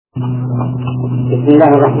بسم الله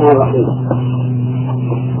الرحمن الرحيم.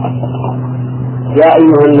 يا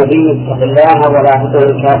أيها النبي اتق الله ولا تطع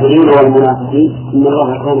الكافرين والمنافقين إن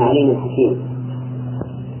الله كان عليما حكيما.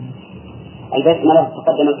 البسملة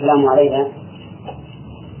تقدم الكلام عليها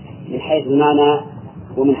من حيث المعنى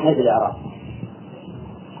ومن حيث الإعراب،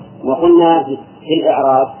 وقلنا في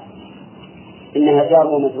الإعراب إنها جار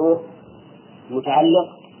ومجرور متعلق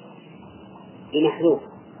بمحذوف،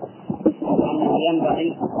 وأنه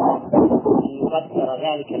ينبغي أن يقدر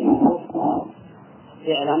ذلك المحذوف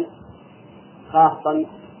فعلا خاصا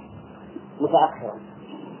متأخرا،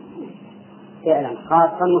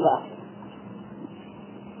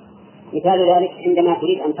 مثال ذلك عندما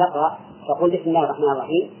تريد أن تقرأ تقول بسم الله الرحمن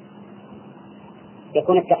الرحيم،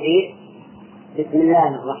 يكون التقدير بسم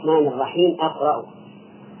الله الرحمن الرحيم أقرأ،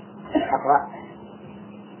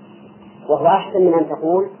 وهو أحسن من أن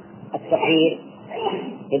تقول التقدير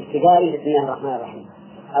ابتدائي بسم الله الرحمن الرحيم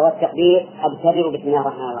أو التقدير أبتدئ بسم الله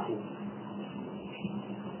الرحمن الرحيم.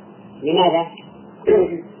 لماذا؟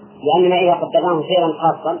 لأننا إذا قدرناه شيئا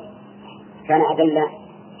خاصا كان أدل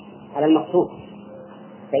على المقصود،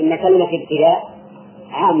 فإن كلمة ابتداء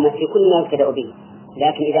عامة في كل ما يبتدأ به،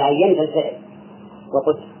 لكن إذا عينت الفعل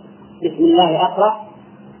وقلت بسم الله أقرأ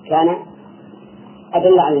كان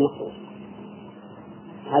أدل على المقصود.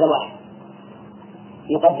 هذا واحد.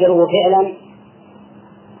 نقدره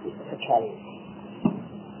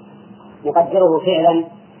فعلا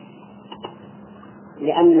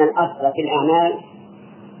لأن الأصل في الأعمال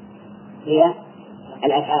هي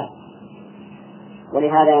الأفعال،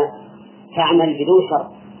 ولهذا تعمل بدون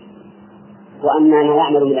شرط، وأما ما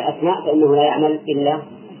يعمل من الأسماء فإنه لا يعمل إلا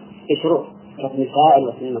بشروط كاسم الفاعل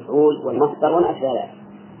واسم المفعول والمصدر والأشياء.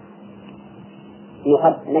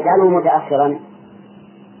 نجعله متأخرا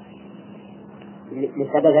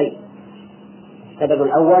لسببين: السبب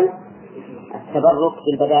الأول التبرك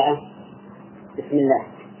بالبداءة بسم الله،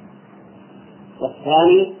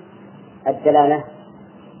 والثاني الدلالة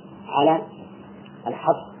على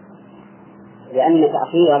الحظ، لأن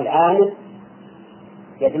تأخير العامل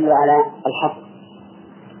يدل على الحظ،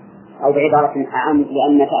 أو بعبارة أعم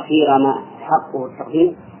لأن تأخير ما حقه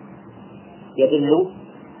التقديم يدل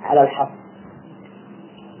على الحظ.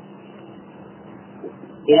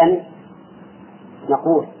 إذن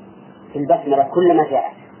نقول في البسملة كل ما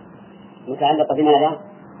جاء متعلق بماذا؟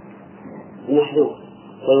 المحذوف،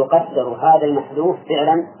 ويقدر هذا المحذوف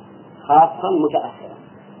فعلا خاصا متأخرا.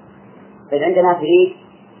 فعندما تريد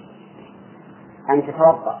أن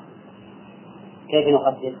تتوضأ كيف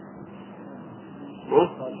نقدر؟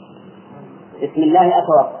 بسم الله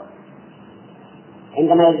أتوضأ.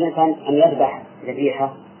 عندما يجب الإنسان أن يذبح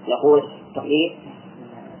ذبيحة يقول تقدير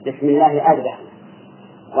بسم الله أذبح،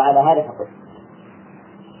 وعلى هذا فقط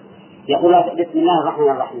يقول بسم الله الرحمن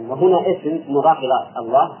الرحيم، وهنا اسم مضاف إلى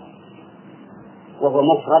الله وهو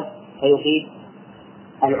مفرد فيفيد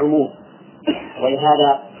العموم،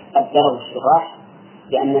 ولهذا قدره الشراح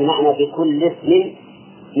لأن المعنى بكل اسم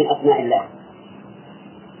من أسماء الله،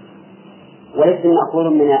 والاسم مأخوذ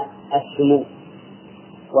من السمو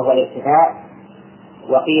وهو الارتفاع،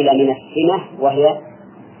 وقيل من السمة وهي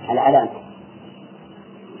العلامة،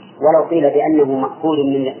 ولو قيل بأنه مأخوذ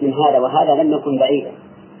من هذا وهذا لم يكن بعيدا،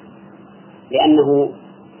 لأنه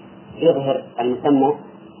يظهر المسمى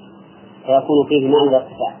فيكون فيه معنى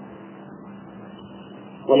الارتفاع،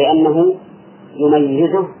 ولأنه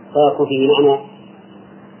يميزه فيكون فيه معنى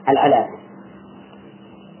العلامة.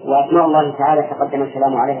 وأسماء الله تعالى تقدم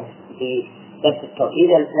الكلام عليها في درس التوحيد،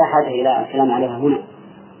 لا حاجة إلى الكلام عليها هنا.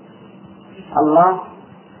 الله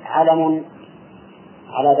علم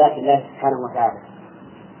على ذات الله سبحانه وتعالى،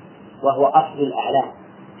 وهو أصل الأعلام.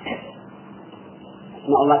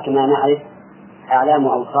 اسماء الله كما نعرف أعلام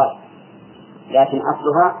وأوصاف، لكن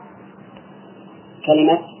أصلها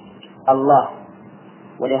كلمة الله،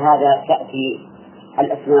 ولهذا تأتي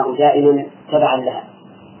الأسماء دائما تبعا لها،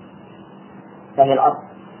 فهي الأصل.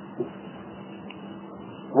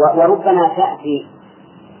 وربما تأتي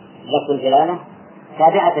لفظ الجلالة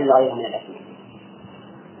تابعة لغيرها من الأسماء،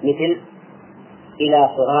 مثل إلى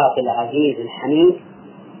صراط العزيز الحميد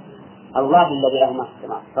الله الذي له ما في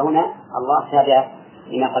السماوات، فهنا الله تابع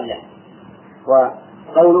لما قبله.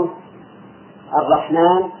 وقوله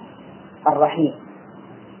الرحمن الرحيم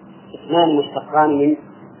اسمان مشتقان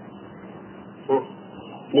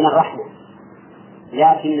من الرحمة،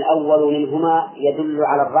 لكن الأول منهما يدل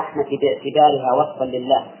على الرحمة باعتبارها وصفا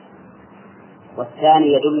لله، والثاني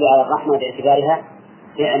يدل على الرحمة باعتبارها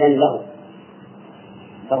فعلا له،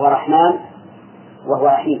 فهو رحمن وهو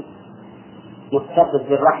رحيم، متصف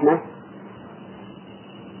بالرحمة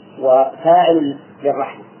وفاعل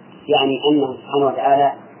للرحمة، يعني أنه سبحانه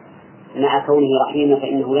وتعالى مع كونه رحيما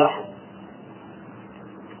فإنه يرحم.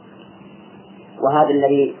 وهذا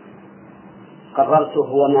الذي قررته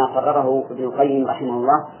هو ما قرره ابن القيم رحمه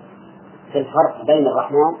الله في الفرق بين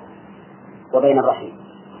الرحمن وبين الرحيم.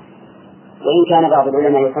 وإن كان بعض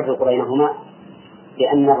العلماء يفرق بينهما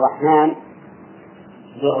بأن الرحمن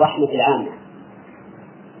ذو الرحمة العامة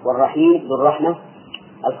والرحيم ذو الرحمة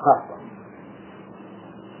الخاصة،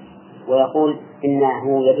 ويقول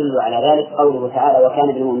إنه يدل على ذلك قوله تعالى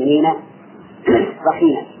وكان بالمؤمنين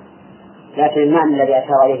رحيما. لكن المعنى الذي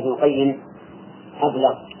أشار إليه ابن القيم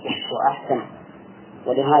أبلغ وأحسن،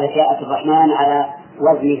 ولهذا جاءت الرحمن على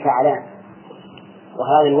وزن فعلان،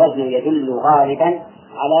 وهذا الوزن يدل غالبا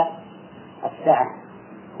على السعة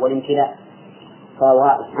والامتلاء،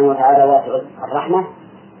 فهو سبحانه وتعالى واسع الرحمة،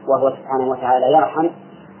 وهو سبحانه وتعالى يرحم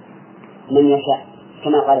من يشاء،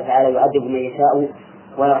 كما قال تعالى يعذب من يشاء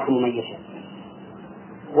ويرحم من يشاء.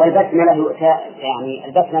 والبسملة يعني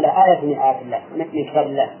البسملة آية من آيات الله، من كتاب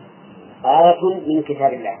الله، آية من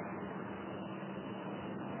كتاب الله،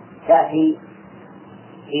 تأتي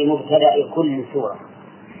في مبتدأ كل سورة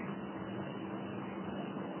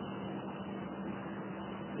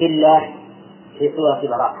إلا في سورة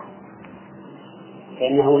براءة،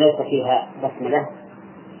 فإنه ليس فيها بسملة.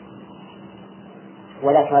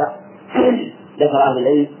 وذكر أهل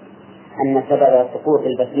العلم أن سبب سقوط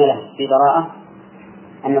البسملة في براءة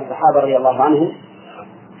أن الصحابة رضي الله عنهم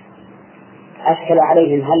أشكل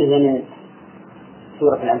عليهم هل هي من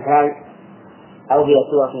سورة الأنفال أو هي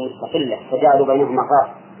سورة مستقلة، فجعلوا بينهما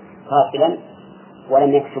فاصلا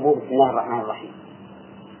ولم يكتبوا بسم الله الرحمن الرحيم.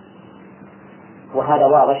 وهذا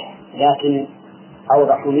واضح، لكن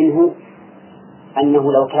أوضح منه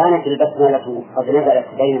أنه لو كانت البسملة قد نزلت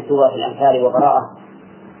بين سورة الأنفال وبراءة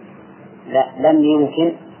لم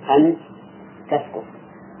يمكن أن تسقط،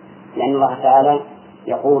 لأن الله تعالى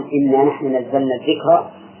يقول إنا نحن نزلنا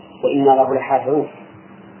الذكر وإنا له لحافظون.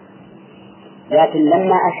 لكن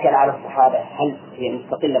لما أشكل على الصحابة هل هي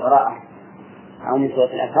مستقلة براءة أو من سورة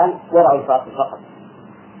الأنفال وضعوا الفاصل فقط.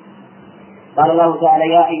 قال الله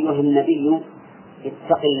تعالى يا أيها النبي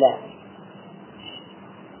اتق الله.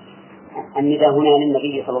 النداء هنا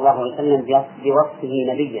للنبي صلى الله عليه وسلم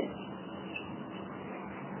بوصفه نبيا،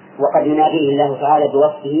 وقد يناديه الله تعالى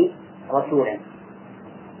بوصفه رسولا،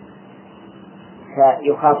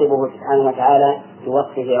 فيخاطبه سبحانه وتعالى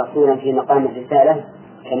بوصفه رسولا في مقام الرسالة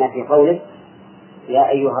كما في قوله يا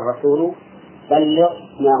أيها الرسول بلغ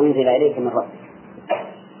ما أنزل إليك من ربك.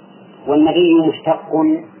 والنبي مشتق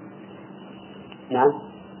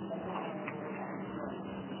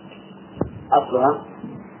أصلها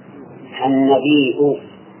النبي،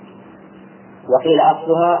 وقيل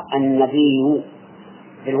أصلها النبي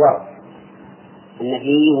بالواو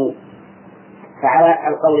النبي. فعلى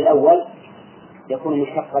القول الأول يكون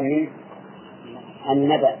مشتقا من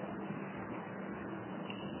النبأ،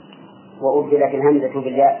 وأبدلت الهمزة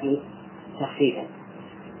بالياء تخفيفا.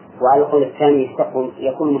 وعلى القول الثاني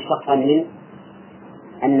يكون مشتقا من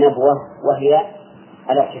النبوة وهي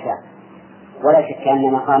الارتفاع. ولا شك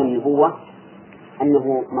أن مقام النبوة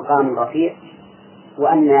أنه مقام رفيع،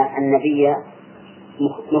 وأن النبي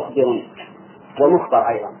مخبر ومخبر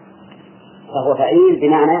أيضا، فهو فعيل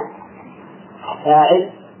بمعنى فاعل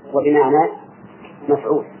وبمعنى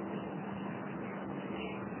مفعول.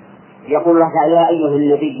 يقول الله تعالى يا أيها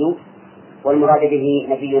النبي، والمراد به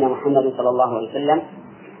نبينا محمد صلى الله عليه وسلم.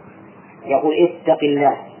 يقول اتق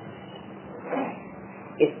الله.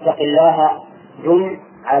 اتق الله دم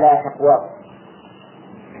على تقواه.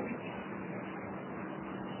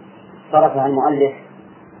 صرفها المؤلف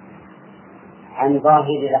عن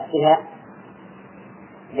ظاهر لفظها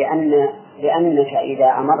لأنك إذا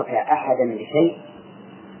أمرت أحدا بشيء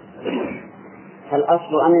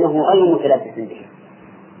فالأصل أنه غير متلبس به.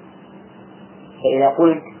 فإذا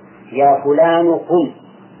قلت يا فلان قم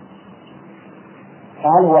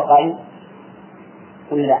فهل هو قائم؟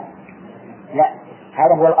 قل لا،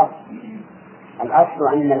 هذا هو الأصل. الأصل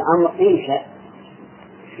أن الأمر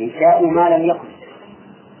إنشاء ما لم يكن.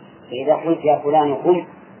 فإذا قلت يا فلان قم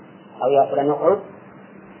أو يا فلان اقعد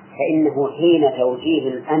فإنه حين توجيه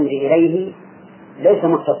الأمر إليه ليس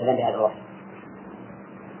متصلا بهذا الوصف.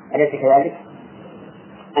 أليس كذلك؟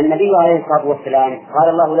 النبي عليه الصلاة والسلام قال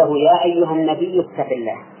الله له يا أيها النبي اتق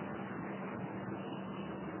الله.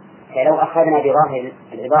 فلو أخذنا بظاهر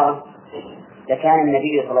العبارة لكان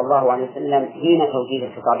النبي صلى الله عليه وسلم حين توجيه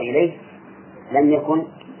الخطاب إليه لم يكن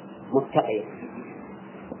متقيا،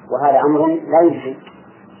 وهذا أمر لا يمكن.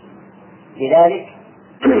 لذلك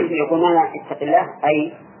يقول لنا اتق الله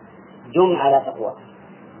أي دم على تقوى.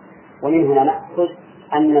 ومن هنا نأخذ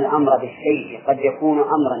أن الأمر بالشيء قد يكون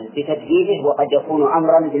أمرا بتجديده وقد يكون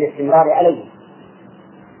أمرا بالاستمرار عليه.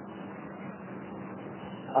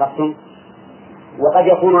 عرفتم؟ وقد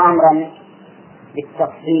يكون أمرا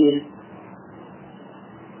بالتفصيل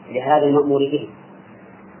لهذا المأمور به.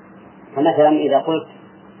 فمثلا إذا قلت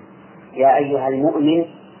يا أيها المؤمن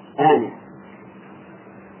آمن،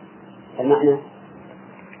 فالمعنى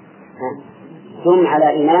دم على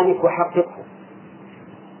إيمانك وحققه.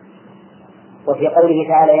 وفي قوله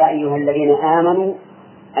تعالى يا أيها الذين آمنوا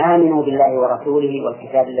آمنوا بالله ورسوله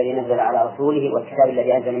والكتاب الذي نزل على رسوله والكتاب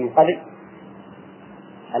الذي أنزل من قبل،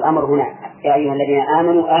 الأمر هنا يا أيها الذين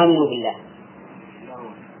آمنوا آمنوا بالله،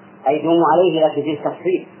 أي دوموا عليه، لكن فيه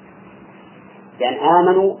تفصيل، لأن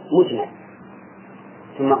آمنوا مجمل،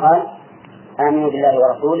 ثم قال آمنوا بالله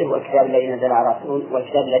ورسوله والكتاب الذي نزل على رسوله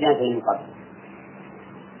والكتاب الذي أنزل من قبل.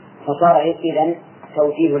 فصار إذن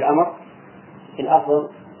توجيه الأمر في الأصل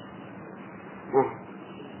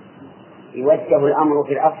يوجه الأمر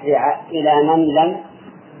في الأصل إلى من لم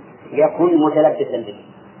يكن متلبسا به،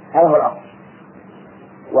 هذا هو الأصل.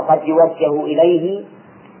 وقد يوجه إليه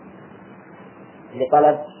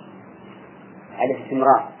لطلب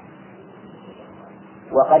الاستمرار،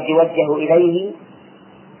 وقد يوجه إليه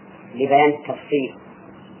لبيان التفصيل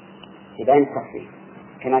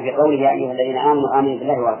كما في قوله يا أيها الذين آمنوا آمنوا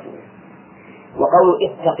بالله ورسوله. وقول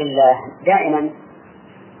اتق الله، دائما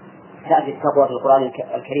تأتي التقوى في القرآن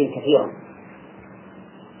الكريم كثيرا.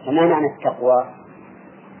 فما معنى التقوى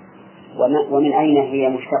ومن أين هي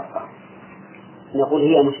مشتقة؟ نقول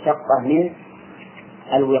هي مشتقة من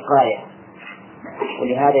الوقاية،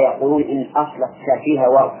 ولهذا يقولون إن أصلت فيها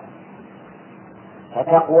واو،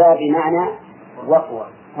 فتقوى بمعنى وقوة،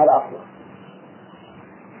 هذا أصله.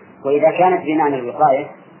 وإذا كانت بمعنى الوقاية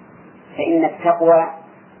فإن التقوى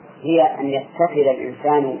هي أن يتخذ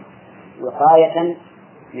الإنسان وقاية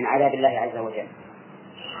من عذاب الله عز وجل،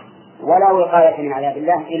 ولا وقاية من عذاب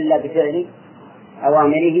الله إلا بفعل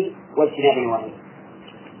أوامره واجتناب نواهيه.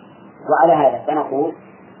 وعلى هذا فنقول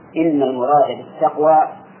إن المراد بالتقوى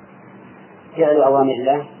فعل أوامر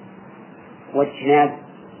الله واجتناب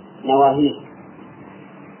نواهيه.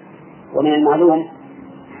 ومن المعلوم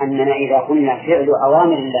أننا إذا قلنا فعل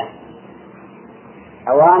أوامر الله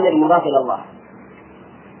أوامر مضافة إلى الله،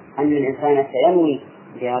 أن الإنسان سينوي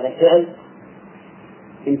بهذا الفعل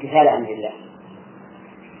امتثال أمر الله.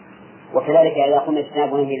 وكذلك إذا قلنا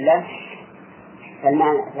اجتناب نهي الله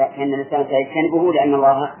فإن الإنسان سيجتنبه لأن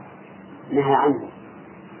الله نهى عنه،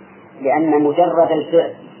 لأن مجرد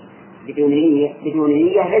الفعل بدون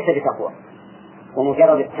نية ليس بتقوى،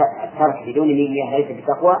 ومجرد الترك بدون نية ليس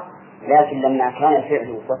بتقوى. لكن لما كان الفعل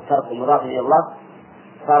والترك مضافا إلى الله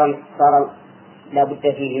صار لا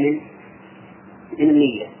بد فيه من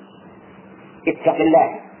النية. اتق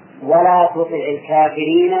الله ولا تطع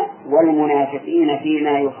الكافرين والمنافقين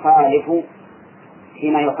فيما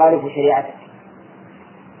يخالف شريعتك.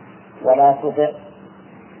 ولا تطع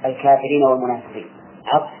الكافرين والمنافقين،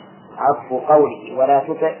 عطف قوله ولا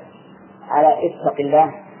تطع على اتق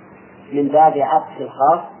الله من باب عطف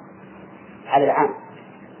الخاص على العام،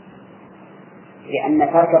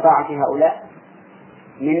 لأن ترك طاعة هؤلاء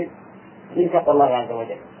من تقوى الله عز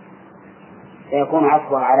وجل، فيكون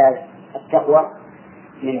عطفها على التقوى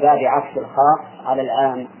من باب عطف الخاص على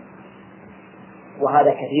العام.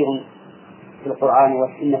 وهذا كثير في القرآن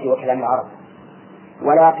والسنة وكلام العرب.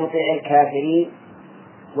 ولا تطع الكافرين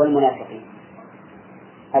والمنافقين.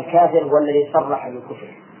 الكافر هو الذي صرح بالكفر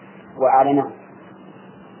وأعلنه،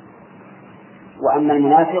 وأما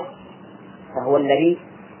المنافق فهو الذي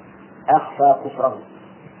أخفى كفره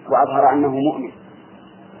وأظهر أنه مؤمن.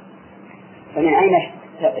 فمن أين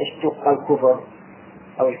اشتق الكفر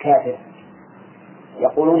أو الكافر؟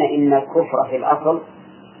 يقولون إن الكفر في الأصل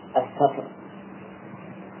الستر،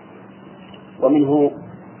 ومنه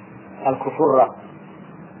الكفر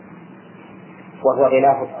وهو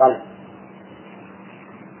غلاف القلب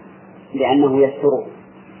لأنه يستره،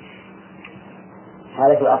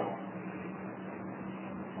 هذا في الأصل.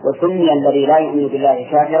 وسمي الذي لا يؤمن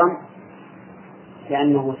بالله كافرا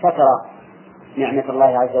لأنه ستر نعمة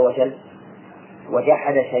الله عز وجل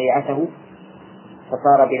وجحد شريعته،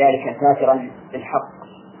 فصار بذلك ساترا للحق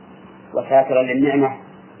وساترا للنعمة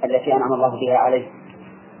التي أنعم الله بها عليه.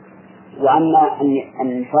 وأما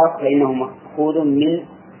النفاق فإنه مأخوذ من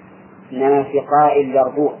نافقاء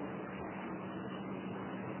اليربوع.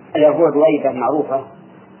 اليربوع دويبة معروفة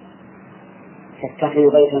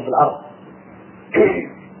تتخذ بيتا في الأرض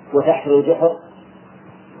وتحفر الجحر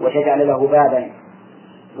وتجعل له بابا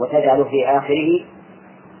وتجعل في آخره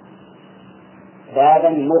بابا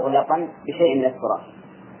مغلقا بشيء من التراب،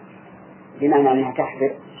 بمعنى أنها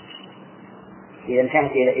تحفر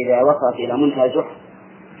إذا وصلت إلى منتهى الجحر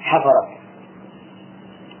حفرت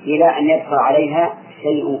إلى أن يبقى عليها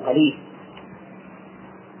شيء قليل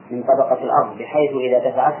من طبقة الأرض بحيث إذا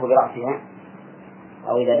دفعته برأسها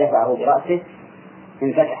أو إذا دفعه برأسه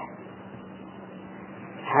انفتح.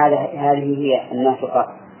 هذه هي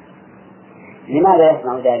النافقة. لماذا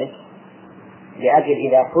يصنع ذلك؟ لأجل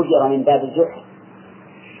إذا فجر من باب الجحر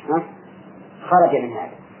خرج من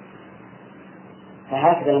هذا.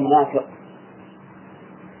 فهكذا المنافق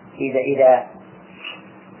إذا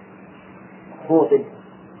خوطب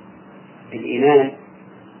بالإيمان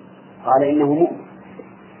قال إنه مؤمن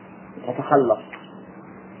فتخلص،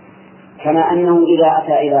 كما أنه إذا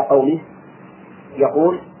أتى إلى قومه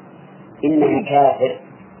يقول إنه كافر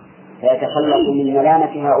فيتخلص من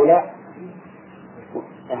ملامة هؤلاء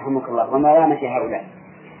رحمك الله وملامة هؤلاء.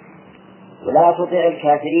 ولا تطع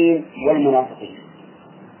الكافرين والمنافقين.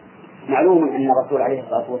 معلوم أن الرسول عليه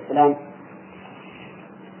الصلاة والسلام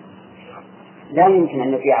لا يمكن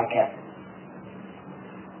أن يطيع الكافر،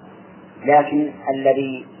 لكن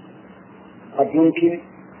الذي قد يمكن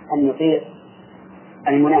أن يطيع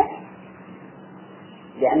المنافق،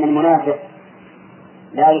 لأن المنافق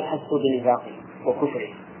لا يحس بنفاقه وكفره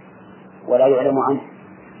ولا يعلم عنه،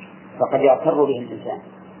 فقد يغتر به الإنسان.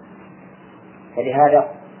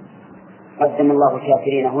 فلهذا قدم الله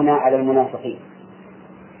الكافرين هنا على المنافقين،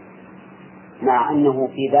 مع أنه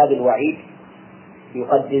في باب الوعيد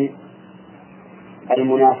يقدم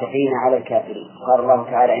المنافقين على الكافرين. قال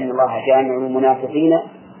الله تعالى إن الله جامع المنافقين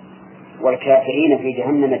والكافرين في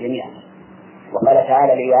جهنم جميعا. وقال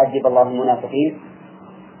تعالى ليعذب الله المنافقين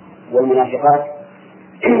والمنافقات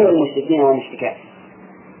والمشركين والمشركات.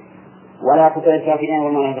 ولا تطع الكافرين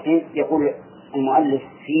والمنافقين. يقول المؤلف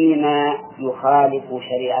فيما يخالف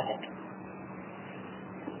شريعتك.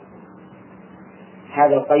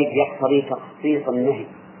 هذا القيد يقتضي تخصيص النهي،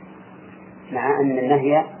 مع أن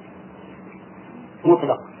النهي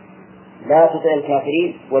مطلق لا تطع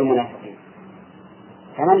الكافرين والمنافقين.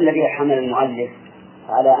 فما الذي حمل المؤلف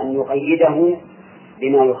على أن يقيده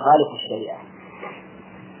بما يخالف الشريعة؟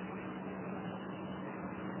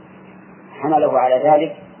 حمله على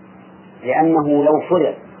ذلك لأنه لو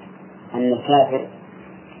فرض أن الكافر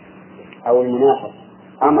أو المنافق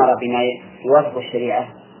أمر بما يوافق الشريعة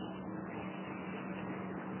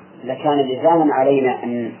لكان لزاما علينا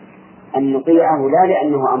أن نطيعه، لا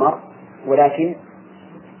لأنه أمر ولكن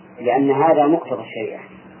لأن هذا مقتضى الشريعة،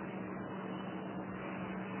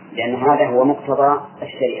 لأن هذا هو مقتضى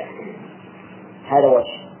الشريعة. هذا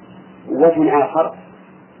وجه آخر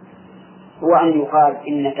هو أن يقال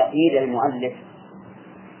إن تقييد المؤلف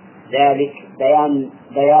ذلك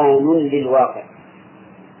بيان للواقع،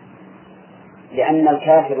 لأن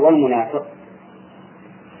الكافر والمنافق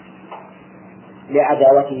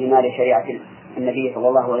لعداوتهما لشريعة النبي صلى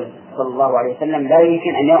الله عليه وسلم لا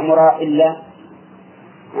يمكن أن يأمر إلا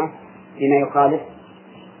بما يخالف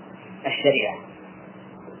الشريعة،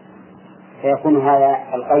 فيكون هذا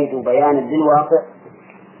القيد بيانا للواقع.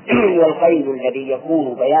 والقيد الذي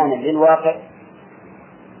يكون بيانا للواقع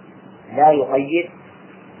لا يقيد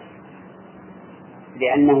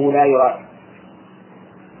لأنه لا يراد.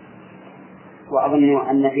 وأظن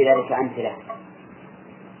أن في ذلك أمثلة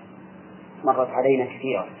مرت علينا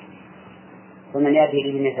كثيرا، فمن يأتي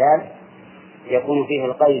به مثال يكون فيه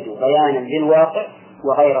القيد بيانا للواقع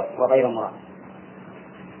وغير مراد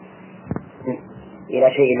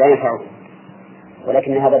إلى شيء لا ينفعه،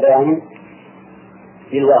 ولكن هذا بيان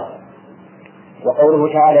للواقع.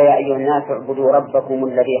 وقوله تعالى يا أيها الناس اعبدوا ربكم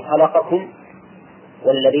الذي خلقكم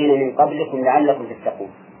والذين من قبلكم لعلكم تتقون،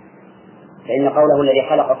 فإن قوله الذي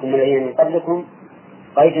خلقكم والذين من قبلكم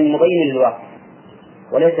قيد مبين للواقع،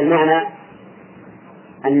 وليس المعنى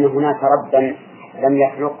أن هناك ربا لم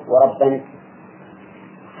يخلق وربا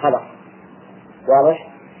خلق. واضح؟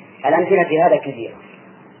 الأمثلة في هذا كثيرة،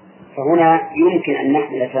 فهنا يمكن أن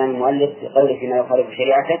نحمل كلام المؤلف بقوله فيما يخالف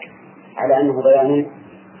شريعتك على أنه بيان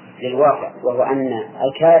للواقع، وهو أن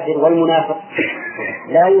الكافر والمنافق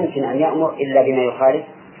لا يمكن أن يأمر إلا بما يخالف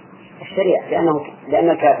الشريعة، لأن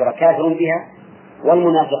الكافر كافر بها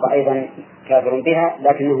والمنافق أيضا كافر بها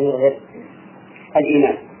لكنه يظهر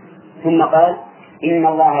الإيمان. ثم قال إن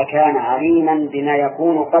الله كان عليما بما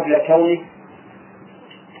يكون قبل كونه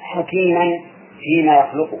حكيما فيما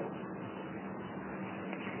يخلقه.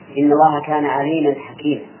 إن الله كان عليما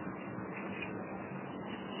حكيما،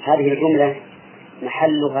 هذه الجملة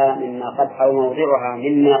محلها أو موضعها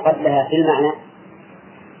مما قبلها في المعنى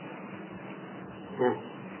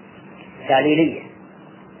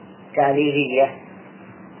تعليلية،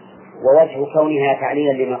 ووجه كونها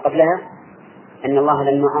تعليلا لما قبلها أن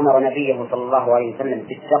الله لما أمر نبيه صلى الله عليه وسلم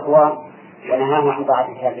بالتقوى ونهاه عن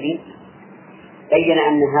طاعة الكافرين بين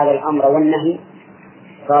أن هذا الأمر والنهي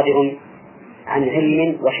صادر عن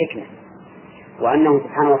علم وحكمة، وأنه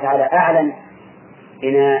سبحانه وتعالى أعلم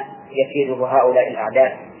بما يكيده هؤلاء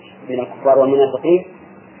الأعداء من الكفار والمنافقين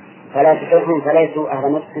فلا تطعهم فليسوا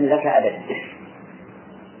أهل نصح لك أبدا.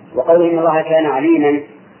 وقوله إن الله كان عليما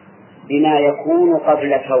بما يكون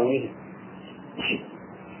قبل كونه،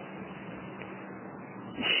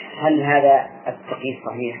 هل هذا التقييد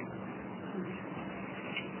صحيح؟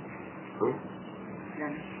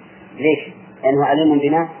 ليش؟ لأنه عليم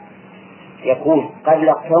بما يكون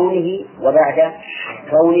قبل كونه وبعد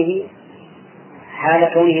كونه،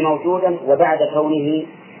 حال كونه موجودا وبعد كونه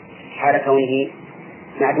حال كونه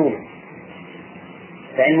معدوما.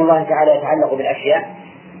 فعلم الله تعالى يتعلق بالأشياء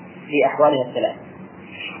في أحوالها الثلاث: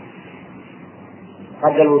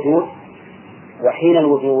 قبل الوجود وحين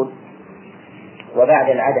الوجود وبعد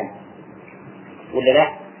العدم، ولا لا؟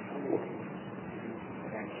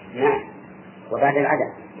 نعم، وبعد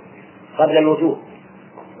العدم. قبل الوجود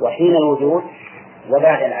وحين الوجود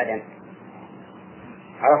وبعد العدم.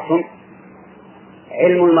 عرفتم؟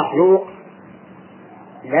 علم المخلوق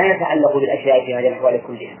لا يتعلق بالأشياء في هذه الأحوال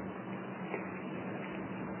كلها.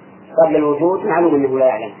 قبل الوجود معلوم أنه لا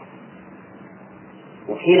يعلم،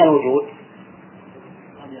 وحين الوجود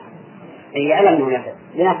يعلم أنه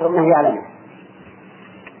لنفرض أنه يعلمه،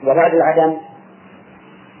 وبعد العدم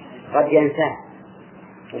قد ينساه،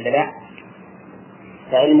 ولا لا؟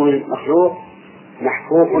 فعلم المخلوق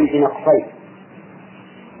محفوف بنقصين: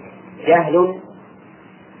 جهل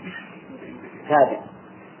سابق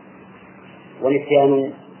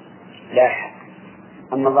ونسيان لاحق.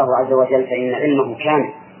 أما الله عز وجل فإن علمه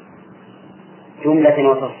كامل جملة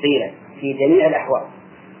وتفصيلا في جميع الأحوال،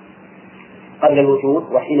 قبل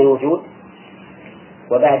الوجود وحين الوجود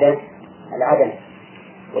وبعد العدم.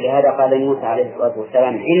 ولهذا قال موسى عليه الصلاة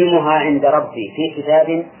والسلام: علمها عند ربي في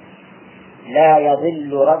كتاب لا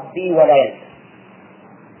يضل ربي ولا ينسى.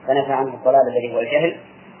 فنفى عنه الضلال الذي هو الجهل،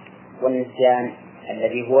 والنسيان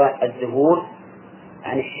الذي هو الذهول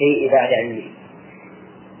عن الشيء بعد علمه.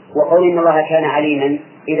 وقول إن الله كان عليما،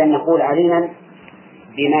 إذا نقول عليما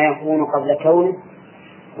بما يكون قبل كونه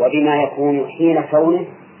وبما يكون حين كونه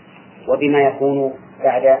وبما يكون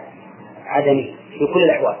بعد عدمه في كل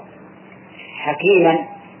الأحوال. حكيما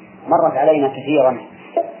مرت علينا كثيرا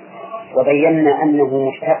وبينا أنه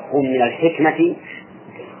مشتق من الحكمة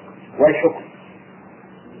والحكم،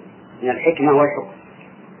 من الحكمة والحكم،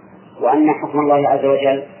 وأن حكم الله عز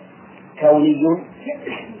وجل كوني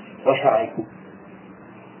وشرعي،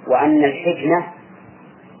 وأن الحكمة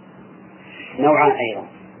نوعان أيضا: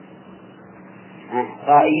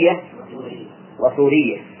 رائية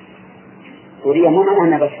وصورية. صورية مو معناها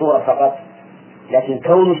أنها بالصورة فقط، لكن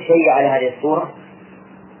كون الشيء على هذه الصورة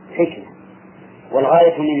حكمة،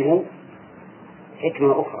 والغاية منه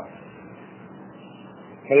حكمة أخرى.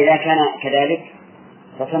 فإذا كان كذلك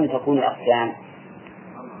فكم تكون الأقسام؟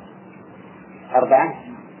 4.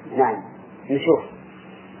 نعم، نشوف: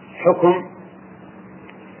 حكم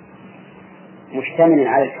مشتمل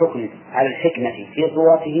على الحكم على الحكمة في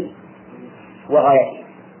صورته وغايته،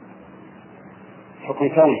 حكم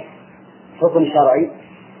كوني. حكم شرعي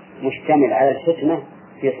مشتمل على الحكمة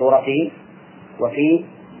في صورته وفي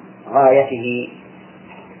غايته.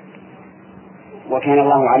 وكان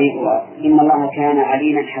الله عليم، إن الله كان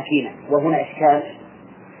عليما حكيما. وهنا إشكال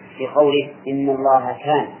في قوله إن الله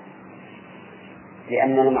كان،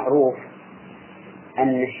 لأن المعروف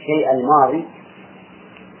أن الشيء الماضي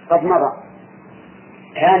قد مضى،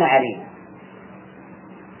 كان عليما،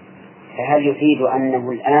 فهل يفيد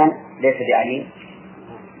أنه الآن ليس بعليم؟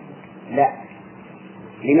 لا.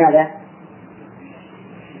 لماذا؟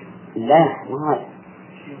 لا، ما هذا،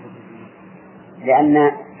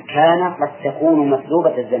 لأن كان قد تكون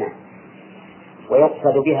مسلوبة الزمان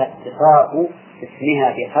ويقصد بها اتصاف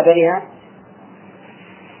اسمها بخبرها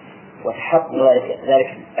وتحقق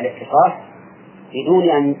ذلك الاتصاف بدون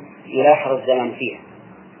أن يلاحظ الزمان فيها.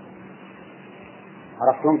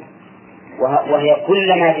 عرفتم؟ وهي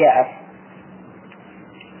كلما جاءت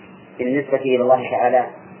بالنسبة إلى الله تعالى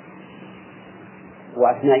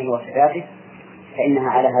وأسمائه وصفاته فإنها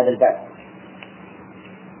على هذا الباب.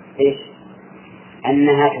 إيش؟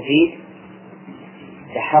 أنها تفيد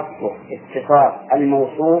تحقق اتصاف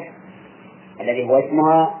الموصوف الذي هو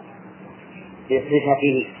اسمها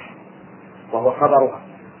بصفته وهو خبرها،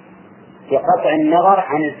 بقطع النظر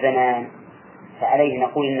عن الزمان. فعليه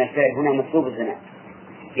نقول إن الفعل هنا مسلوب الزمان،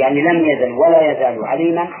 يعني لم يزل ولا يزال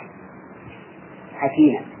عليما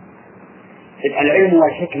حكيما. العلم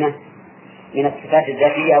والحكمة من الصفات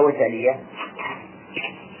الذاتية أو الفعلية؟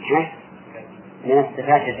 من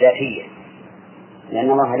الصفات الذاتية،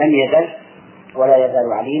 لأن الله لم يزل ولا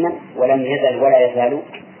يزال عليما، ولم يزل ولا يزال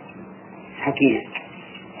حكيما.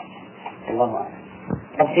 الله أعلم.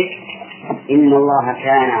 إن الله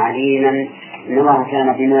كان عليما إن الله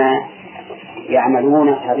كان بما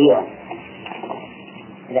يعملون خبيرا.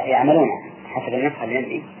 لا يعملون حسب النسخة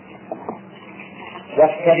الذي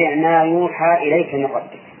واتبع ما يوحى إليك من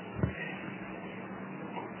ربك.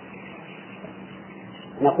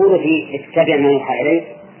 نقول في اتبع ما يوحى إليك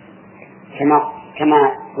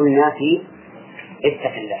كما قلنا في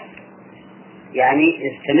اتق الله،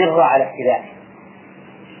 يعني استمر على اتباعه.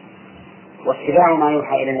 واتباع ما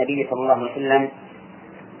يوحى إلى النبي صلى الله عليه وسلم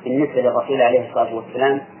بالنسبة للرسول عليه الصلاة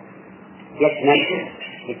والسلام يشمل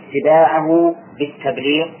اتباعه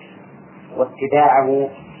بالتبليغ، واتباعه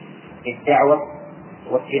بالدعوة،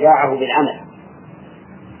 واتباعه بالعمل،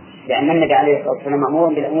 لأن النبي عليه الصلاة والسلام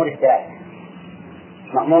مأمور بالأمور الثلاث: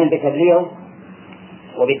 مأمور بتبليغه،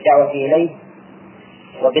 وبالدعوة إليه،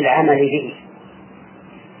 وبالعمل به.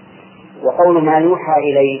 وقول ما يوحى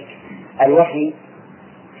إليك، الوحي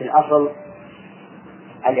في الأصل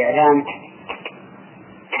الإعلام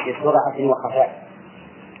بسرعة وخفاء.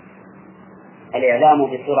 الإعلام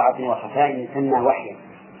بسرعة وخفاء يسمى وحيا،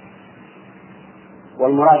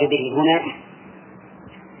 والمراد به هنا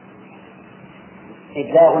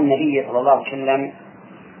إبلاغ النبي صلى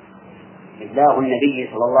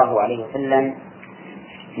الله عليه وسلم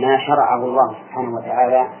ما شرعه الله سبحانه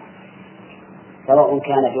وتعالى، سواء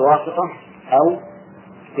كان بواسطة أو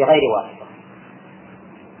بغير واسطة.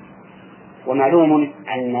 ومعلوم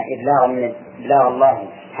أن إبلاغ الله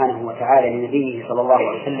سبحانه وتعالى لنبيه صلى الله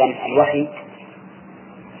عليه وسلم الوحي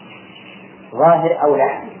ظاهر أو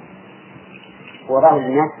لا؟ هو ظاهر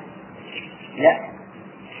للناس؟ لا،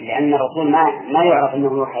 لأن الرسول ما يعرف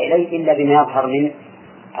أنه يوحى إليه إلا بما يظهر من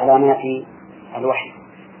علامات الوحي،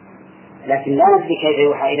 لكن لا ندري كيف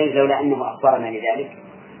يوحى إليه لولا أنه أخبرنا لذلك.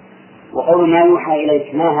 وقول ما يوحى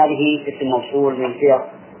إليك، ما هذه اسم موصول من صيغ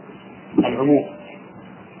العموم،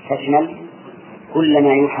 تشمل كل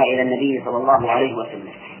ما يوحى إلى النبي صلى الله عليه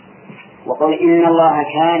وسلم. وقول إن الله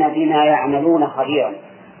كان بما يعملون خبيرا،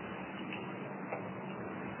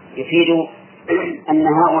 يفيد أن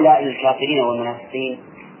هؤلاء الكافرين والمنافقين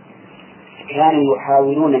كانوا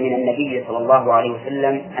يحاولون من النبي صلى الله عليه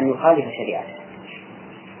وسلم أن يخالف شريعته،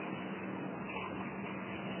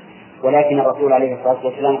 ولكن الرسول عليه الصلاة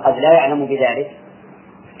والسلام قد لا يعلم بذلك،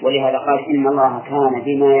 ولهذا قال إن الله كان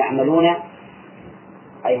بما يعملون،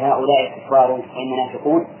 أي هؤلاء الكفار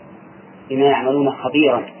والمنافقون بما يعملون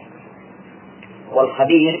خبيرا.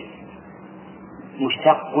 والخبير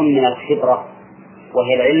مشتق من الخبرة،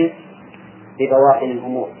 وهي العلم ببواطن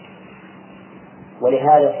الأمور،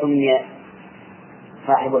 ولهذا سمي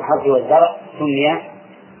صاحب الحرث والزرع سمي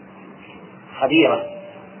خبيرا،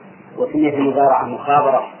 وسمي في المزارعة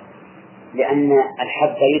مخابرة، لأن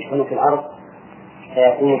الحب يدفن في الأرض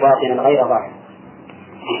فيكون باطنا غير ظاهر.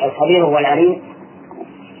 الخبير هو العليم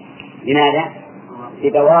بماذا؟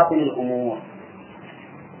 ببواطن الأمور.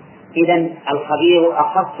 إذن الخبير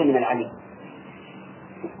أخص من العليم،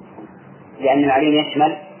 لأن العليم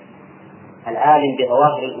يشمل العالم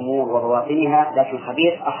بظواهر الأمور وبواطنها، لكن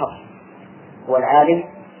الخبير أخص، هو العالم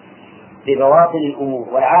ببواطن الأمور،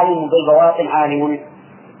 والعالم بالبواطن عالم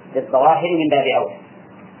بالظواهر من باب أولى.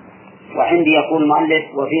 وعندي يقول المؤلف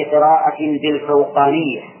وفي قراءة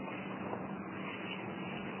بالفوقانية،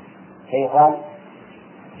 فيقال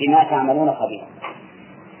بما تعملون خبيرا.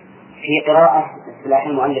 في قراءة اصطلاح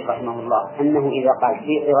المؤلف رحمه الله أنه إذا قال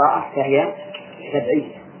في قراءة فهي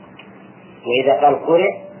سبعية، وإذا قال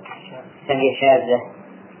قرئ فهي شاذة،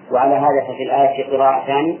 وعلى هذا ففي الآية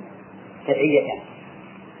قراءتان سبعيتان.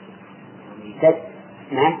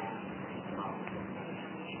 نعم،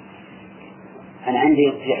 أنا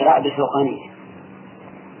عندي في قراءة بالفوقانية،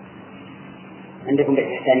 عندكم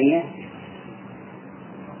بالإحسانية؟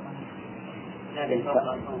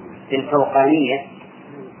 بالفوقانية،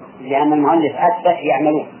 لأن المؤلف أثبت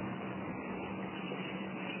يعملون.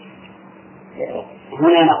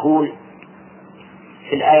 هنا نقول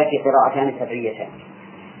في الآية قراءتان سبعيتان،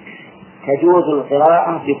 تجوز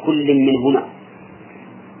القراءة بكل منهما.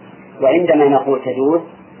 وعندما نقول تجوز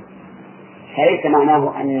فليس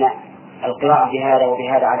معناه أن القراءة بهذا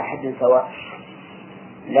وبهذا على حد سواء،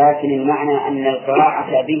 لكن المعنى أن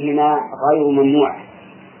القراءة بهما غير ممنوع،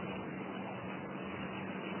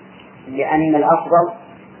 لأن الأفضل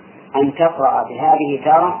أن تقرأ بهذه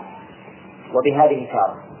تارة وبهذه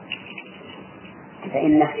تارة،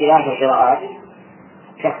 فإن اختلاف القراءات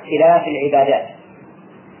كاختلاف العبادات.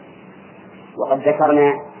 وقد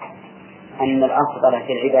ذكرنا أن الأفضل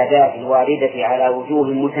في العبادات الواردة على وجوه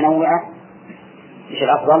متنوعة مش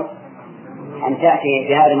الأفضل أن تأتي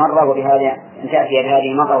بهذه مرة وبهذه، أن تأتي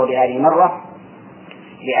بهذه مرة وبهذه مرة،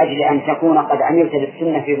 لأجل أن تكون قد عملت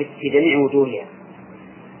بالسنة في جميع وجوهها.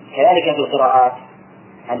 كذلك في القراءات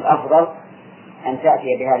الأفضل أن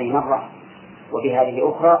تأتي بهذه مرة وبهذه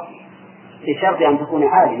أخرى بشرط أن تكون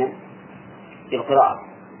عالما بالقراءة.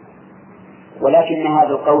 ولكن هذا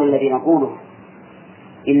القول الذي نقوله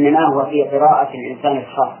إنما هو في قراءة الإنسان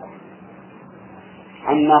الخاصة،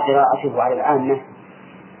 أما قراءته على العامة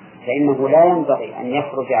فإنه لا ينبغي أن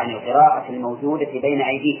يخرج عن القراءة الموجودة بين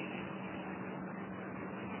أيديه.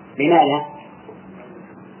 لماذا؟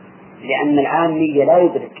 لأن العامي لا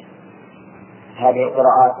يدرك هذه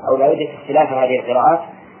القراءات أو لا يدرك اختلاف هذه القراءات،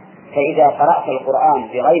 فإذا قرأت القرآن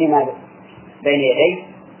بغير ما بين يديه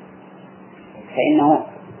فإنه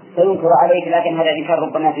سينكر عليك، لكن هذا الإنكار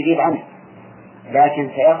ربما تجيب عنه، لكن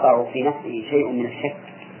سيقع في نفسه شيء من الشك،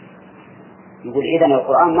 يقول إذن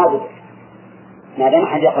القرآن ما ضبط، ما دام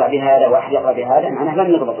أحد يقرأ بهذا وأحد يقرأ بهذا معناه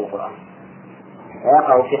لم يضبط القرآن،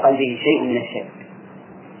 فيقع في قلبه شيء من الشك.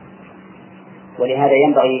 ولهذا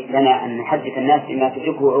ينبغي لنا أن نحدث الناس بما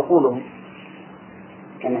تجبه عقولهم،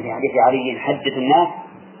 كما في حديث علي: حدث الناس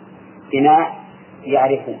بما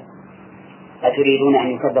يعرفون أتريدون أن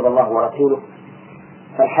يكذب الله ورسوله.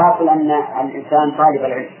 فالحاصل أن الإنسان طالب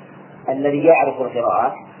العلم الذي يعرف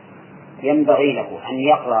القراءات ينبغي له أن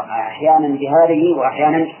يقرأ أحيانا بهذه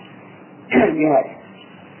وأحيانا بهذه.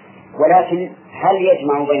 ولكن هل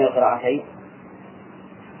يجمع بين القراءتين؟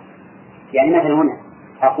 يعني مثلا هنا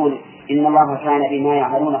أقول إن الله كان بما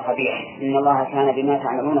يعملون خبيرا، إن الله كان بما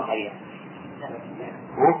تعملون خبيرا،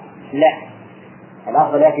 لا،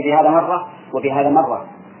 الأفضل يأتي بهذا مرة وبهذا مرة،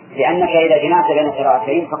 لأنك إذا جمعت بين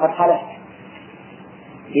القراءتين فقد خلفت،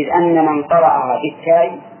 إذ أن من قرأها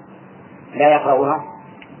بالتاء لا يقرأها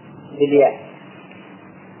بالياء،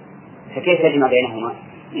 فكيف تجمع بينهما؟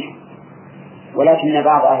 ولكن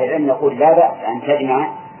بعض أهل العلم يقول لا بأس أن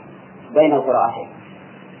تجمع بين القراءتين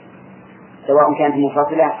سواء كانت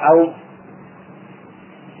منفصلة أو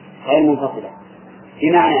غير منفصلة،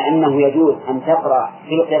 بمعنى أنه يجوز أن تقرأ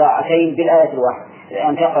في القراءتين بالآية الواحدة،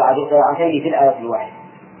 أن تقرأ بالقراءتين في الآية الواحدة،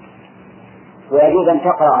 ويجوز أن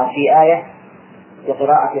تقرأ في آية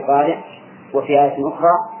بقراءة قارئ وفي آية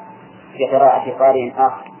أخرى بقراءة قارئ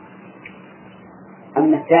آخر.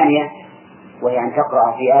 أما الثانية وهي أن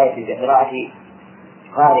تقرأ في آية بقراءة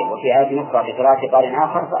قارئ وفي آية أخرى بقراءة قارئ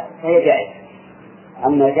آخر فهي جائزة.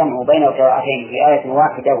 أما الجمع بين القراءتين في آية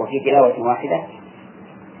واحدة وفي تلاوة واحدة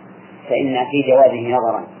فإن في جوازه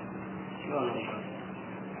نظرا.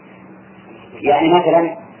 يعني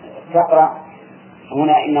مثلا تقرأ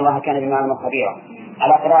هنا إن الله كان بما يعملون خبيرا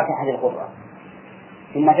على قراءة أحد القراء،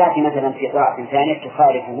 ثم تأتي مثلا في قراءة ثانية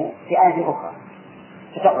تخالفه في آية أخرى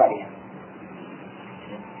فتقرأ بها.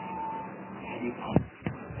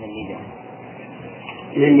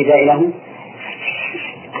 من النداء له،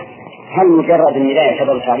 هل مجرد النداء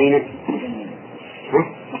يعتبر تعليما؟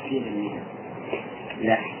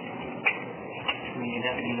 لا.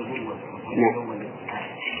 نعم.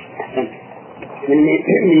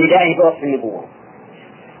 من ندائه بوصف النبوة،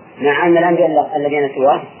 مع أن الأنبياء الذين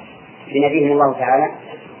سواه يناديهم الله تعالى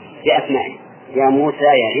بأسمائه: يا موسى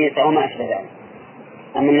يا عيسى وما أشبه ذلك.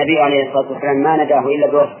 أما النبي عليه الصلاة والسلام ما نداه إلا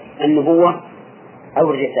بوصف النبوة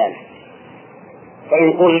أو الرسالة.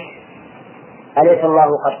 فإن قلت أليس الله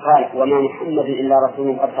قد قال وما محمد إلا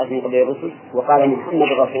رسول قد خلت من قبله الرسل، وقال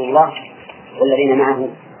محمد رسول الله والذين معه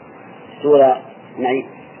سورة معي.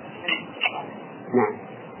 نعم.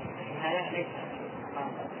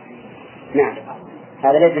 نعم،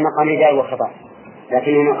 هذا ليس مقام نداء وخطاب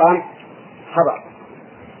لكنه مقام خبر.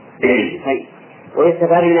 طيب،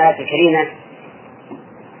 ويستفاد من الآية الكريمة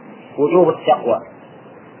وجوب التقوى.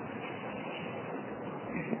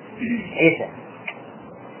 عيسى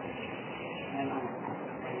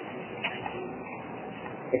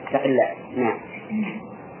اتق الله. نعم.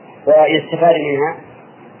 ويستفاد منها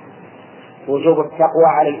وجوب التقوى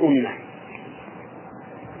على الأمة.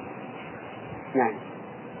 نعم،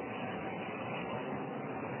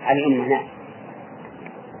 على الأمة. نعم.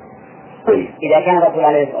 إذا كان الرسول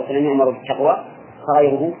عليه الصلاة والسلام يأمر بالتقوى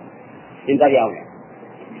فغيره من باب أولى.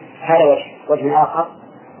 هذا وجه آخر.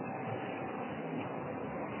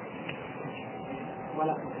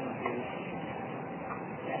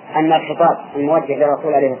 أن الخطاب الموجه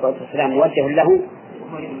للرسول عليه الصلاة والسلام موجه له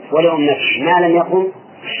ولأمته ما لم يكن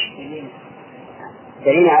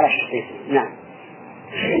دليل على التخصيص. نعم.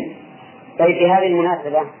 طيب، في هذه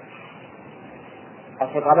المناسبة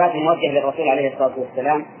الخطابات الموجهة للرسول عليه الصلاة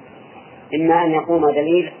والسلام إما أن يقوم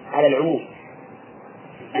دليل على العموم،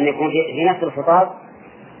 أن يكون في نفس الخطاب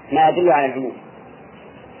ما يدل على العموم،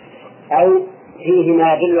 أو فيه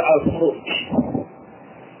ما يدل على الخصوص،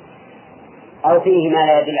 أو فيه ما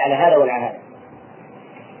لا يدل على هذا ولا على هذا.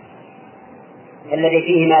 الذي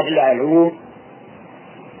فيه ما يدل على العموم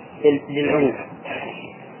للعموم.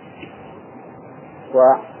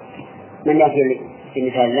 ومن يأتي في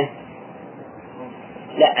مثال له؟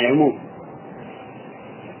 لا العموم،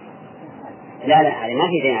 لا هذا ما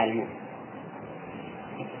في دين على العموم.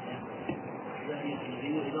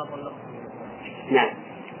 نعم،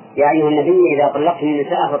 يا أيها النبي إذا طلقتم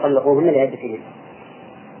النساء فطلقوهن لعدتهن،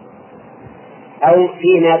 أو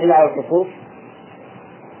فيه ما يدل على الخصوص.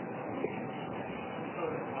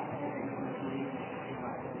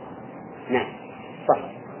 نعم صح،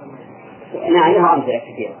 نعم لها أمثلة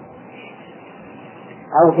كثيرة.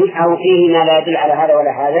 أو فيه ما لا يدل على هذا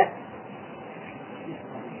ولا هذا،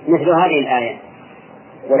 مثل هذه الآية،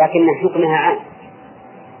 ولكن حكمها عام،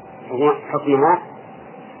 حكمها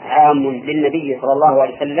عام للنبي صلى الله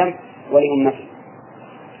عليه وسلم ولأمته.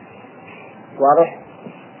 واضح؟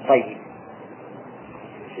 طيب.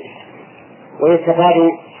 ويستفاد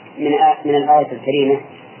من الآية الكريمة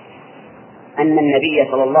أن النبي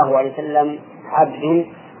صلى الله عليه وسلم عبد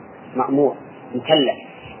مأمور مكلف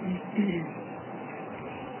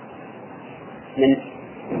من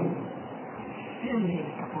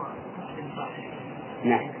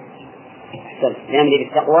نعم يأمر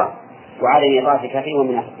بالتقوى وعدم إضافة الكافرين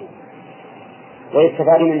والمنافقين.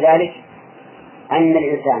 ويستفاد من ذلك أن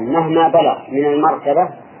الإنسان مهما بلغ من المرتبة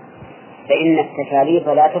فإن التكاليف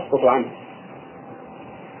لا تسقط عنه.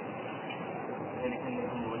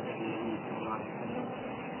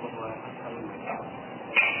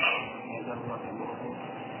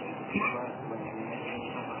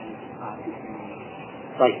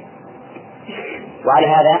 طيب، وعلى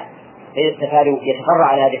هذا يتفرع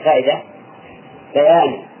على هذه الفائدة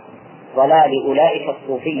بيان ضلال أولئك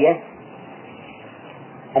الصوفية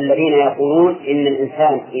الذين يقولون إن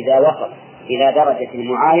الإنسان إذا وصل إلى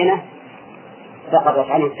درجة معينة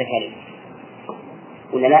سقطت عنه التكاليف،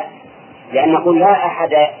 ولا لا؟ لأن نقول لا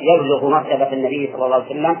أحد يبلغ مرتبة النبي صلى الله عليه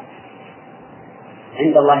وسلم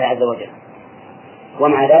عند الله عز وجل،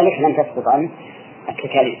 ومع ذلك لم تسقط عنه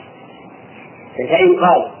التكاليف. فإن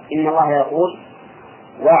قال إن الله يقول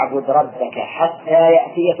واعبد ربك حتى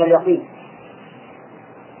يأتيك اليقين،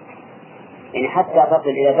 يعني حتى تصل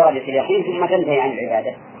إلى درجة اليقين ثم تنتهي عن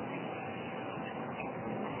العبادة،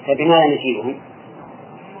 فبماذا نجيبهم؟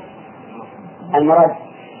 المراد.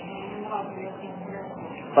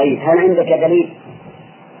 طيب، هل عندك دليل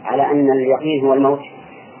على أن اليقين هو الموت؟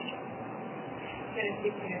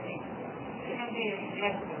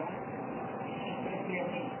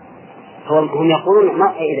 هم يقولون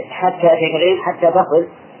حتى يأتيك اليقين حتى تصل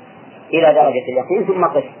إلى درجة اليقين ثم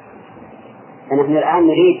قف. فنحن الآن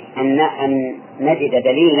نريد أن نجد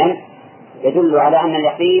دليلا يدل على أن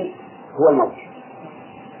اليقين هو الموت.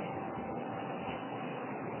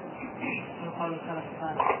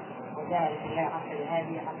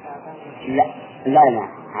 لا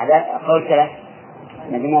هذا قول ثلاث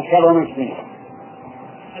الذين يشتروا من سنة.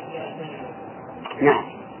 نعم،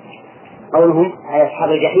 قولهم على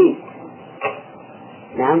أصحاب الجحيم.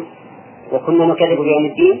 نعم، وكنا نكذب بيوم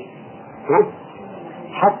الدين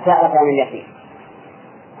حتى أتانا اليقين.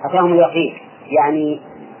 أتاهم اليقين يعني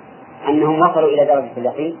أنهم وصلوا إلى درجة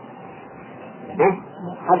اليقين؟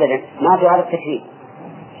 أبدا، ما في هذا التكذيب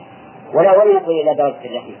ولا يصل إلى درجة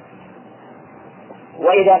اليقين.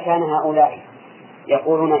 وإذا كان هؤلاء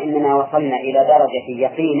يقولون إننا وصلنا إلى درجة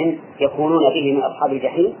يقين يكونون به من أصحاب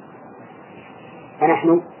الجحيم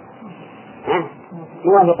فنحن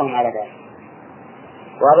نوافقهم على ذلك.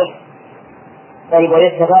 واضح؟ طيب،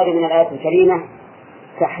 ويستفاد من الآية الكريمة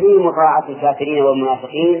تحريم طاعة الكافرين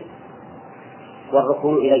والمنافقين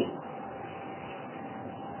والركون إليه،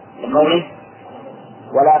 بقوله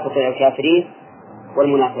ولا تطع الكافرين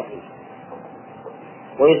والمنافقين.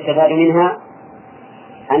 ويستفاد منها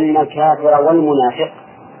أن الكافر والمنافق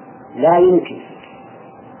لا يمكن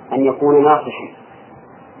أن يكون ناصحا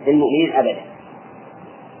للمؤمنين أبدا.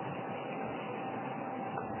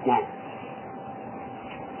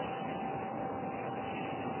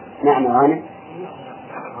 نعم غانم.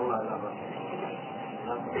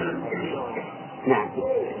 نعم،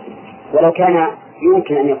 ولو كان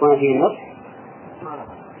يمكن أن يكون فيه النص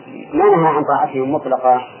ما نهى عن طاعتهم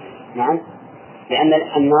مطلقة. نعم، لأن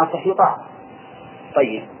الناصح يطاع.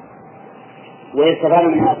 طيب، ويستفاد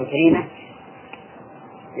من الآية الكريمة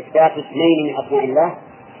إثبات اثنين من أسماء الله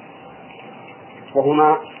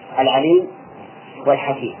وهما العليم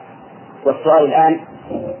والحكيم. والسؤال الآن: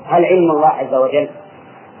 هل علم الله عز وجل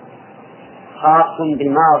خاص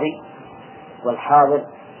بالماضي والحاضر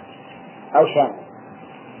أو شامل؟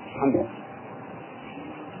 الحمد لله.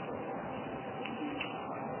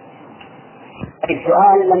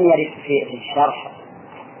 السؤال لم يرد في الشرح: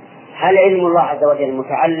 هل علم الله عز وجل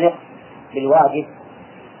متعلق بالواجب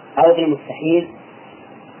أو بالمستحيل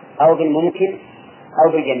أو بالممكن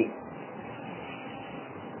أو بالجميع؟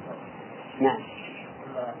 نعم.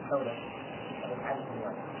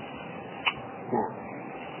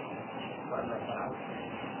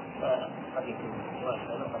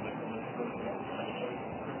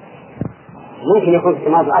 ممكن يكون في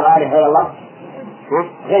السماوات والأرض غير الله،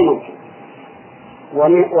 غير ممكن.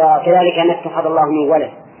 وكذلك أن اتخذ الله من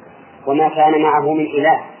ولد وما كان معه من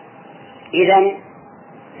إله، إذن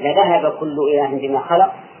لذهب كل إله بما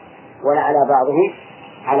خلق ولا على بعضهم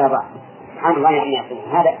على بعض، سبحان الله يعني يعصمون.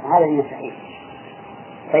 هذا المستحيل.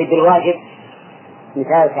 طيب الواجب،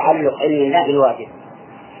 مثال تعلق علم الله بالواجب.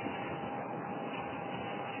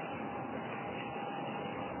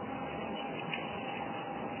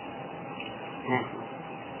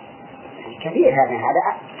 كثير،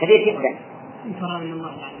 هذا كثير جدا.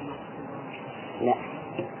 لا،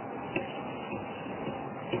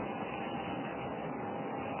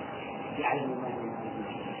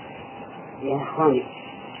 يا أخواني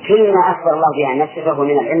كل ما أخبر الله به عن نفسه فهو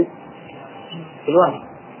من العلم بالواجب،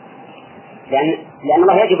 لأن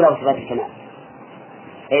الله يجب له صفات الكمال،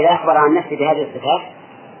 فإذا أخبر عن نفسه بهذه الصفات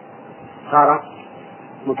صار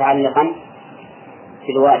متعلقا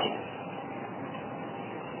بالواجب.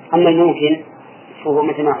 أما الممكن فهو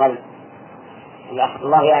مثل ما قال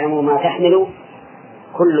الله يعلم ما تحمل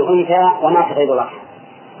كل أنثى وما تغيض الأرحام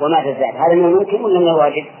وما تزداد، هذا من الممكن ولا من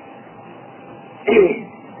الواجب؟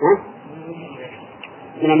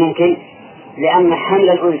 من الممكن، لأن حمل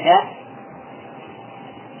الأنثى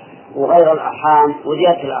وغير الأرحام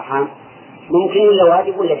وزيادة الأرحام ممكن ولا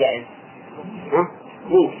واجب ولا جائز؟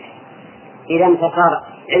 ممكن. إذا فصار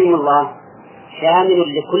علم الله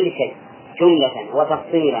شامل لكل شيء جملة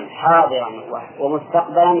وتفصيلا، حاضرا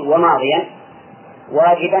ومستقبلا وماضيا،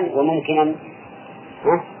 واجبا وممكنا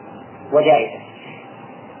وجائزا.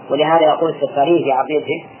 ولهذا يقول السفاري في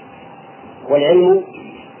عقيدته: والعلم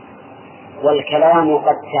والكلام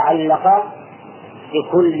قد تعلق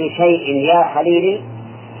بكل شيء يا خليلي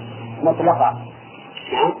مطلقا.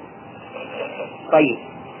 نعم. طيب.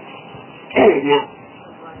 نعم.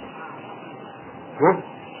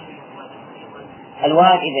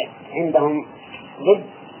 الواجب عندهم ضد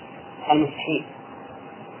المستحيل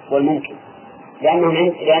والممكن،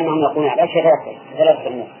 لأنهم يقولون على ثلاثة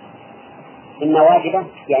أمور: إن واجبة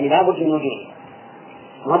يعني لا بد من وجوده،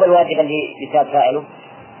 وهذا الواجب اللي يثاب فاعله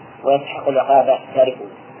ويستحق العقاب تاركه،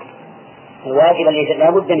 الواجب الذي لا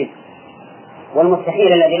بد منه،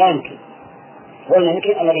 والمستحيل الذي لا يمكن،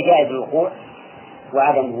 والممكن الذي جائز الوقوع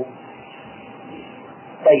وعدمه.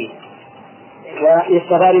 طيب.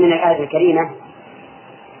 ويستفاد من الآية الكريمة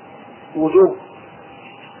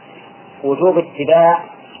وجوب اتباع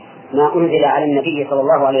ما أنزل على النبي صلى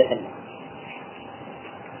الله عليه وسلم.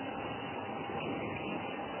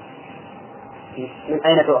 من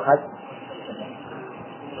أين تؤخذ؟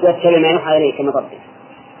 يتبع ما يوحى إليك من ربك.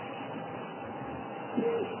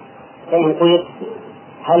 فإن قلت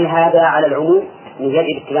هل هذا على العموم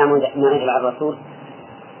يجب اتباع ما أنزل على الرسول؟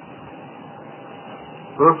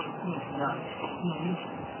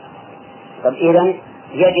 طب إذن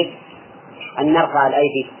يجب أن نرفع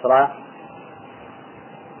الأيدي في الصلاة،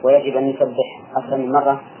 ويجب أن نسبح أكثر من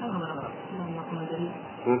مرة.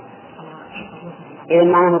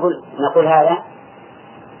 إذن معناه نقول هذا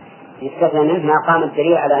يستثنى منه ما قام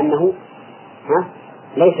الدليل على أنه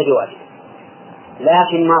ليس بواجب،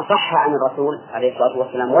 لكن ما صح عن الرسول عليه الصلاة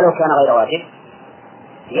والسلام ولو كان غير واجب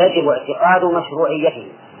يجب اعتقاد مشروعيته،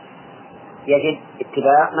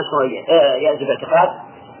 يجب اعتقاد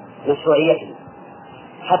مشروعيته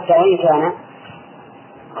حتى وإن كان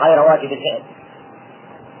غير واجب الفعل.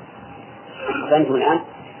 فأنتم الآن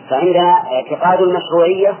فعندنا اعتقاد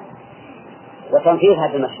المشروعية وتنفيذ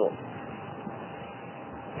هذا المشروع.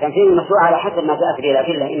 تنفيذ المشروع على حسب ما جاءت به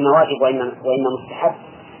الأدلة، إما واجب وإما مستحب.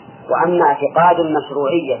 وأما اعتقاد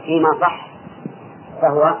المشروعية فيما صح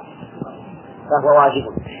فهو واجب.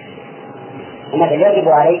 مثلا يجب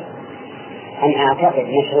علي أن أعتقد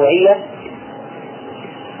مشروعية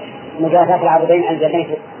مجازاة العبدين الجبين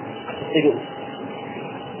في السجود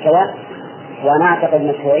كذا، وأنا أعتقد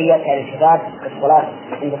مشروعية الالتفات في الصلاة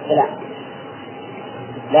عند السلام،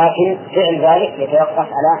 لكن فعل ذلك يتوقف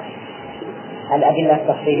على الأدلة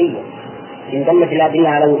التفصيلية. إن دلت الأدلة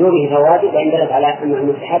على وجوبه فهو واجب، وإن دلت على أنه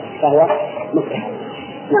مستحب فهو مستحب.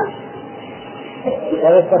 نعم.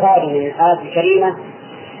 ويستفاد من الآية الكريمة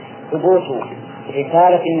ثبوت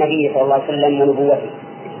رسالة النبي صلى الله عليه وسلم ونبوته.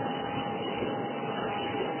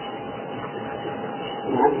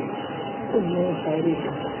 نعم.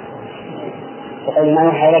 وقال ما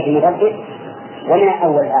يوحى إليك من ربك، ومن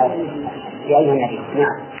أول آية يا أيها النبي.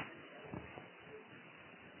 نعم.